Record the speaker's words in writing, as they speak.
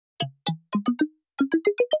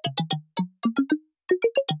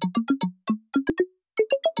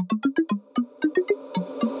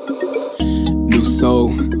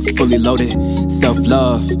soul, fully loaded.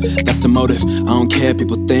 Self-love, that's the motive. I don't care,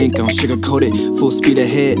 people think I don't sugarcoat it. Full speed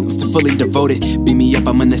ahead, I'm still fully devoted. Beat me up,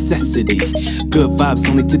 I'm a necessity. Good vibes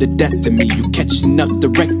only to the death of me. You catching up,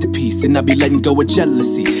 direct the piece, and I be letting go of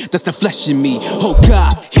jealousy. That's the flesh in me. Oh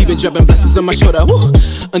God, he been dropping blessings on my shoulder. Woo.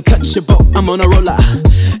 Untouchable, I'm on a roller,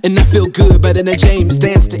 and I feel good better than James.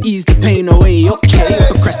 Dance to ease the pain away. Okay,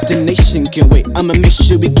 procrastination can wait. I'ma make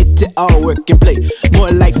sure we get it all work and play.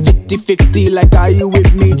 More like 50-50, like are you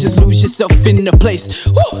with me? Just lose yourself in the place.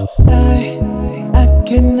 Woo. I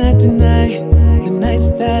cannot deny the nights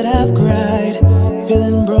that I've cried,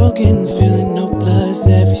 feeling broken, feeling hopeless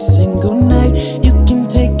every single night. You can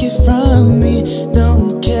take it from me,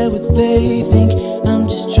 don't care what they think. I'm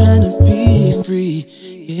just trying to be free.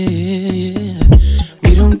 Yeah.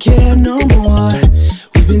 We don't care no more.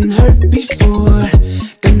 We've been hurt before.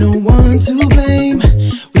 Got no one to blame.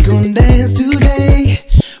 We gon' dance today.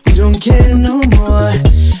 We don't care no more.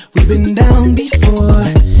 We've been down before.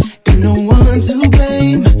 Got no one to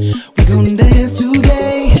blame. We gon' dance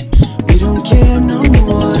today. We don't care no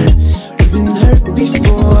more. We've been hurt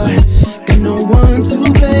before. Got no one to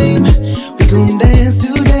blame. We gon' dance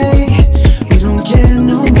today. We don't care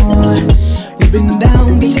no more. We've been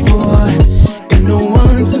down before. Got no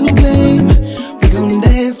one to blame. We gon'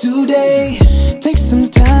 dance today. Take some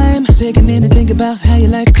time, take a minute, think about how your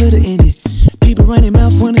life could've ended. People running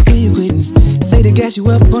mouth wanna see you quitting. Say they gas you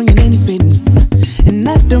up on your name, spitting. And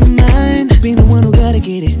I don't mind being the one who gotta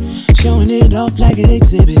get it, showing it off like an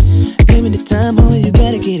exhibit. Limited time, only you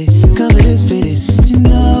gotta get it. Confidence fitted, you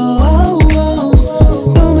know.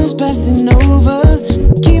 Storm is passing over,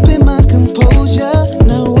 keeping my composure.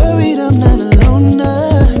 Not worried, I'm not alone. No,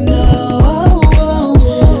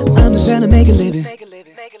 I'm just trying to make a living.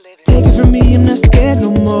 Take it from me, I'm not scared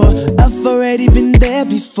no more. I've already been there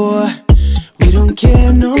before. We don't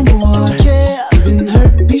care no more.